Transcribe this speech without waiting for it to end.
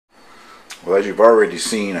Well, as you've already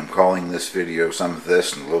seen, I'm calling this video some of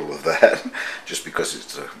this and a little of that, just because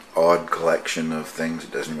it's an odd collection of things.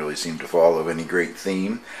 It doesn't really seem to follow any great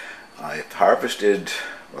theme. I've harvested,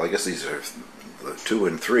 well, I guess these are the 2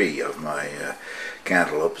 and 3 of my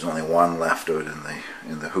cantaloupes. There's only one left out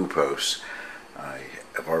in the hoop house. I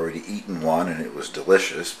have already eaten one and it was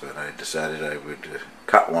delicious, but I decided I would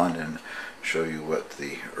cut one and show you what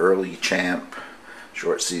the Earlichamp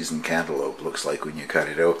short season cantaloupe looks like when you cut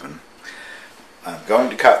it open. I'm going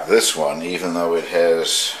to cut this one even though it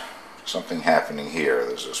has something happening here.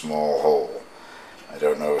 There's a small hole. I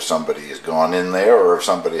don't know if somebody has gone in there or if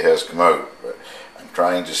somebody has come out, but I'm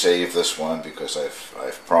trying to save this one because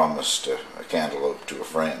I've promised a cantaloupe to a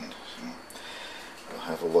friend. So we'll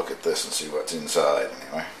have a look at this and see what's inside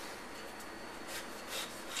anyway.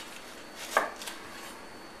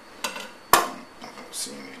 I don't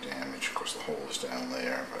see any damage. Of course the hole is down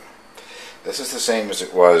there, but this is the same as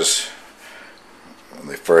it was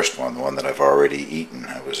the first one, the one that I've already eaten.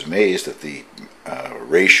 I was amazed at the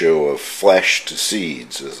ratio of flesh to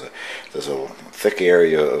seeds. There's a thick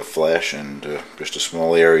area of flesh and just a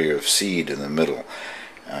small area of seed in the middle.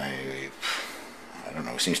 I don't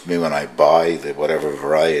know, it seems to me when I buy whatever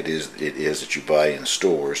variety it is that you buy in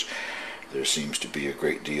stores, there seems to be a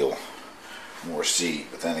great deal more seed.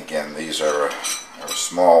 But then again, these are a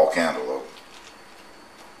small cantaloupe.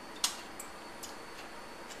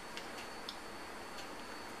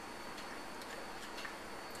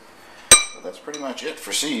 That's pretty much it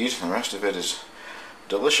for seed. The rest of it is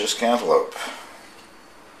delicious cantaloupe.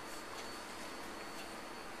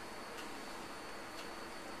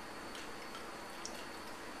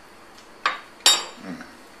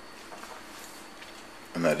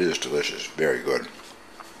 And that is delicious. Very good.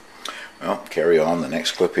 Well, carry on the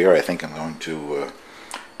next clip here. I think I'm going to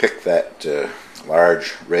pick that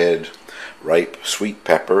large, red, ripe, sweet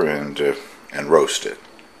pepper and roast it.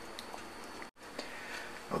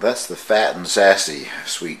 Well, that's the Fat and Sassy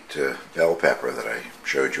sweet bell pepper that I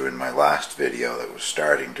showed you in my last video that was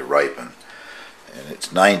starting to ripen. And it's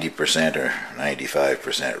 90% or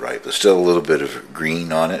 95% ripe. There's still a little bit of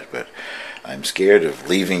green on it, but I'm scared of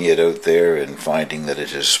leaving it out there and finding that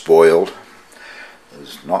it has spoiled.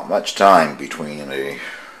 There's not much time between a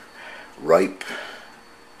ripe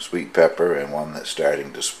sweet pepper and one that's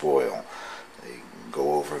starting to spoil. They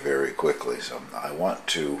go over very quickly, so I want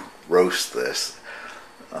to roast this.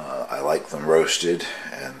 I like them roasted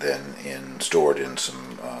and then stored in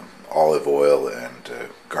some olive oil and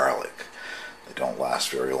garlic. They don't last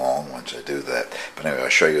very long once I do that. But anyway, I'll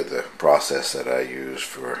show you the process that I use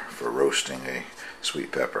for roasting a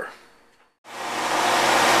sweet pepper.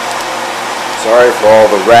 Sorry for all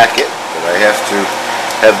the racket, but I have to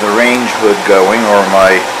have the range hood going or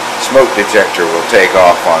my smoke detector will take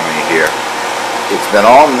off on me here. It's been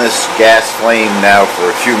on this gas flame now for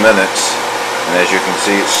a few minutes. And as you can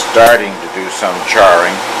see, it's starting to do some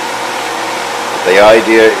charring. The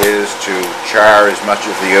idea is to char as much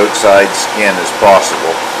of the outside skin as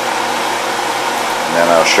possible. And then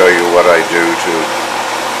I'll show you what I do to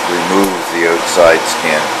remove the outside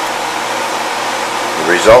skin.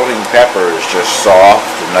 The resulting pepper is just soft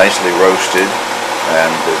and nicely roasted,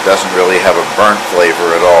 and it doesn't really have a burnt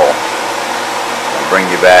flavor at all. I'll bring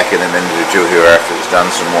you back in a minute or two here after it's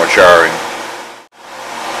done some more charring.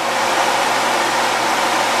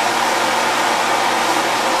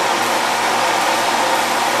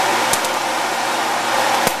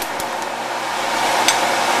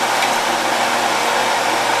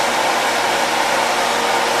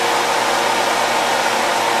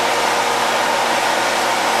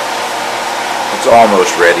 It's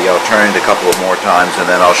almost ready. I'll turn it a couple of more times and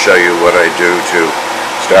then I'll show you what I do to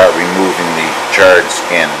start removing the charred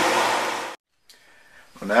skin.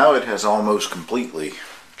 Well, now it has almost completely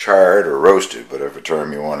charred or roasted, whatever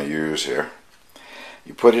term you want to use here.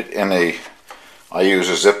 You put it in I use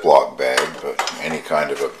a Ziploc bag, but any kind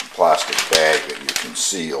of a plastic bag that you can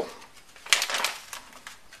seal.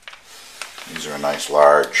 These are a nice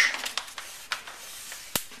large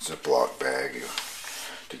Ziploc bag.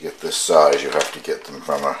 To get this size, you have to get them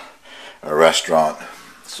from a restaurant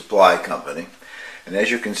supply company. And as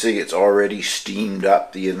you can see, it's already steamed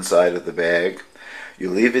up the inside of the bag. You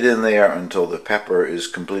leave it in there until the pepper is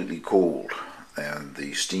completely cooled, and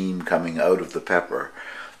the steam coming out of the pepper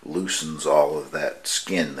loosens all of that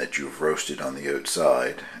skin that you've roasted on the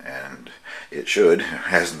outside, and it should,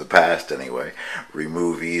 as in the past anyway,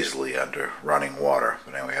 remove easily under running water.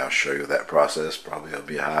 But anyway, I'll show you that process. Probably it'll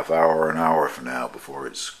be a half hour or an hour from now before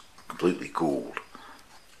it's completely cooled.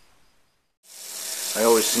 I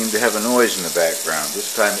always seem to have a noise in the background.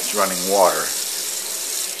 This time it's running water.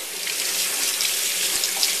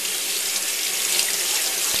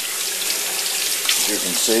 you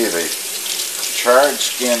can see, the charred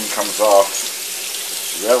skin comes off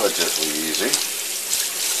relatively easy.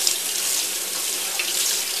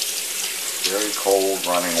 Very cold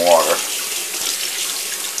running water.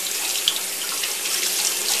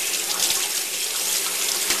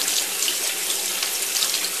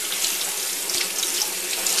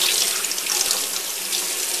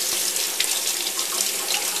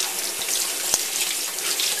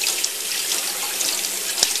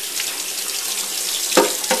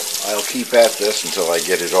 I'll keep at this until I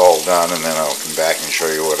get it all done, and then I'll come back and show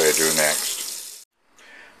you what I do next.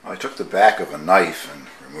 I took the back of a knife and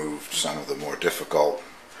removed some of the more difficult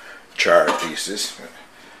charred pieces. I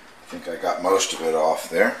think I got most of it off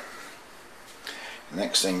there. The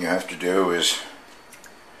next thing you have to do is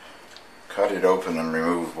cut it open and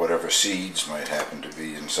remove whatever seeds might happen to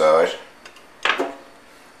be inside.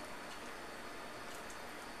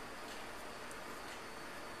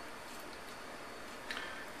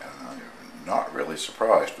 Not really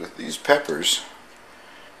surprised with these peppers.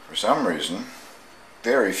 For some reason,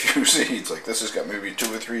 very few seeds. Like this has got maybe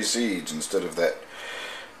 2 or 3 seeds instead of that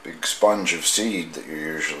big sponge of seed that you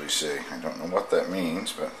usually see. I don't know what that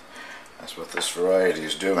means, but that's what this variety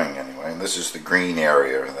is doing anyway. And this is the green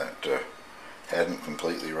area that hadn't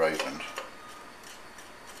completely ripened.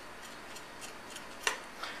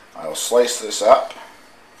 I'll slice this up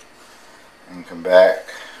and come back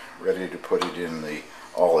ready to put it in the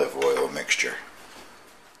olive oil mixture.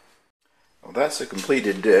 Well, that's a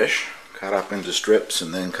completed dish, cut up into strips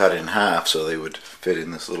and then cut in half so they would fit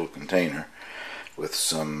in this little container, with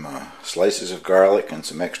some slices of garlic and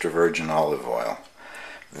some extra virgin olive oil.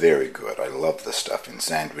 Very good. I love this stuff in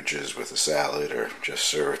sandwiches, with a salad, or just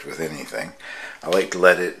served with anything. I like to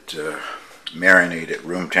let it marinate at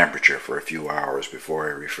room temperature for a few hours before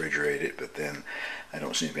I refrigerate it, but then I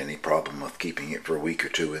don't seem to have any problem with keeping it for a week or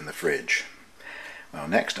 2 in the fridge. Well,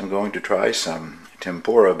 next I'm going to try some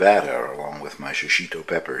tempura batter along with my shishito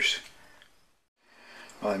peppers.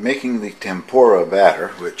 Well, I'm making the tempura batter,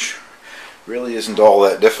 which really isn't all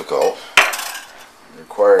that difficult. It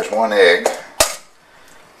requires 1 egg.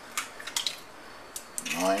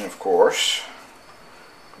 Mine, of course,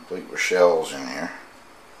 complete with shells in here.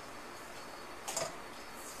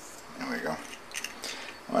 There we go.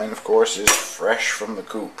 Mine, of course, is fresh from the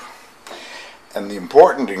coop. And the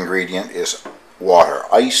important ingredient is water,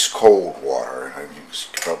 ice cold water. You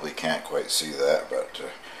probably can't quite see that, but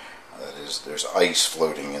that is, there's ice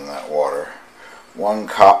floating in that water. 1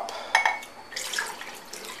 cup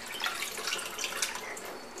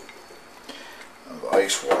of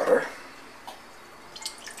ice water.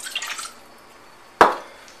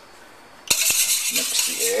 Mix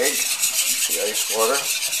the egg, mix the ice water,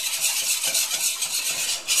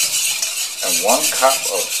 and 1 cup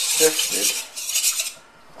of sifted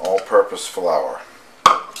all-purpose flour.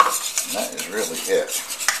 And that is really it.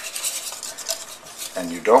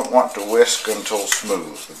 And you don't want to whisk until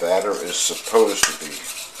smooth. The batter is supposed to be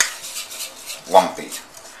lumpy,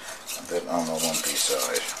 a bit on the lumpy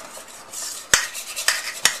side.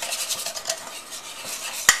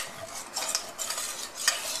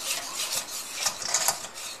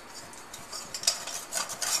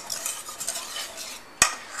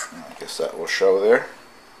 I guess that will show there.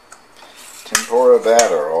 Tempura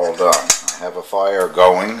batter all done. I have a fire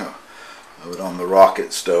going out on the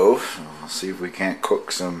rocket stove. We'll see if we can't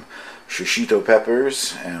cook some shishito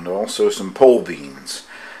peppers and also some pole beans.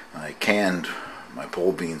 I canned my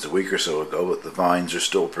pole beans a week or so ago, but the vines are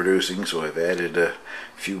still producing, so I've added a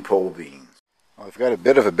few pole beans. Well, I've got a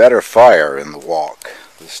bit of a better fire in the wok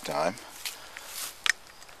this time.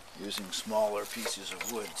 Using smaller pieces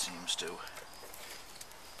of wood seems to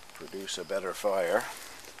produce a better fire.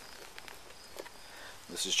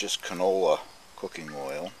 This is just canola cooking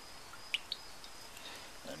oil.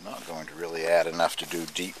 I'm not going to really add enough to do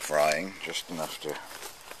deep frying, just enough to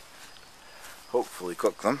hopefully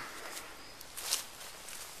cook them.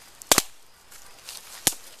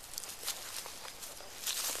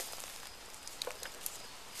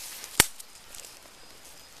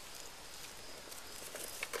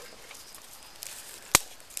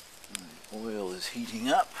 The oil is heating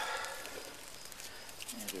up.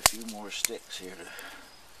 Add a few more sticks here to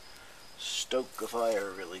stoke the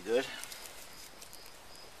fire really good.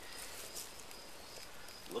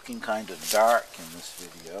 Looking kind of dark in this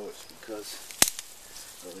video. It's because,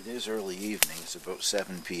 well, it is early evening. It's about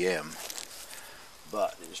 7 p.m.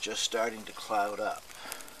 but it's just starting to cloud up.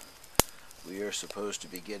 We are supposed to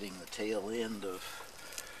be getting the tail end of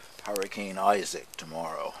Hurricane Isaac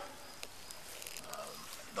tomorrow.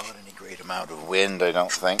 Not any great amount of wind, I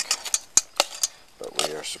don't think, but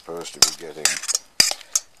we are supposed to be getting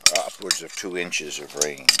upwards of 2 inches of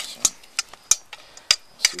rain. So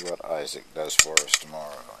we'll see what Isaac does for us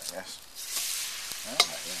tomorrow, I guess. Yeah.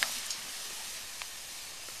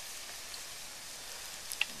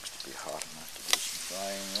 Seems to be hot enough to do some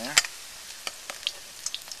frying there.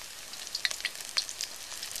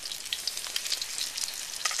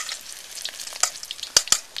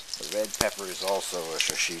 The red pepper is also a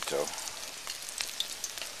shishito.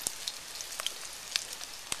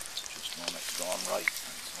 Just when it's gone right,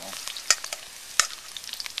 that's all.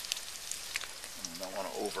 I don't want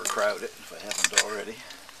to overcrowd it if I haven't already.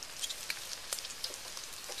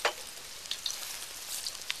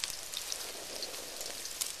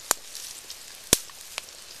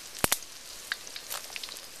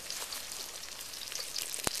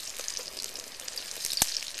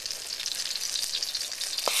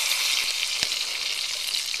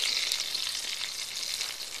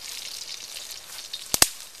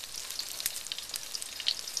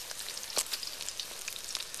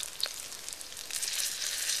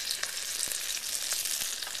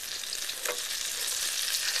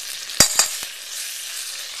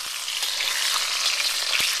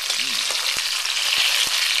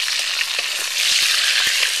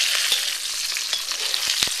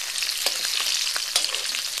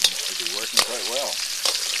 Working quite well.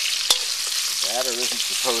 The batter isn't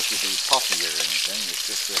supposed to be puffy or anything, it's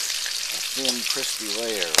just a thin, crispy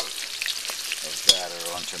layer of batter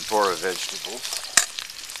on tempura vegetables.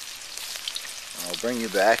 And I'll bring you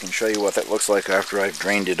back and show you what that looks like after I've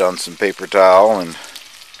drained it on some paper towel and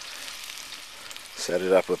set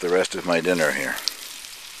it up with the rest of my dinner here.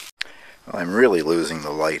 Well, I'm really losing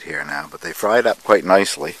the light here now, but they fried up quite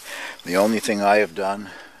nicely. The only thing I have done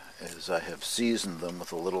is I have seasoned them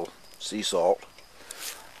with a little sea salt,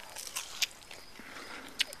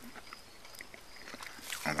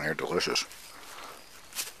 and they're delicious.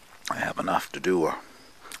 I have enough to do a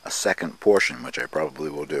second portion, which I probably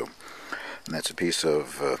will do, and that's a piece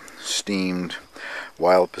of steamed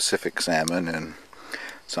wild Pacific salmon and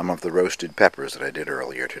some of the roasted peppers that I did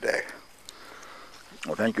earlier today.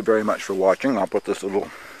 Well, thank you very much for watching. I'll put this little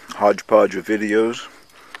hodgepodge of videos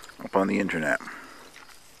up on the internet.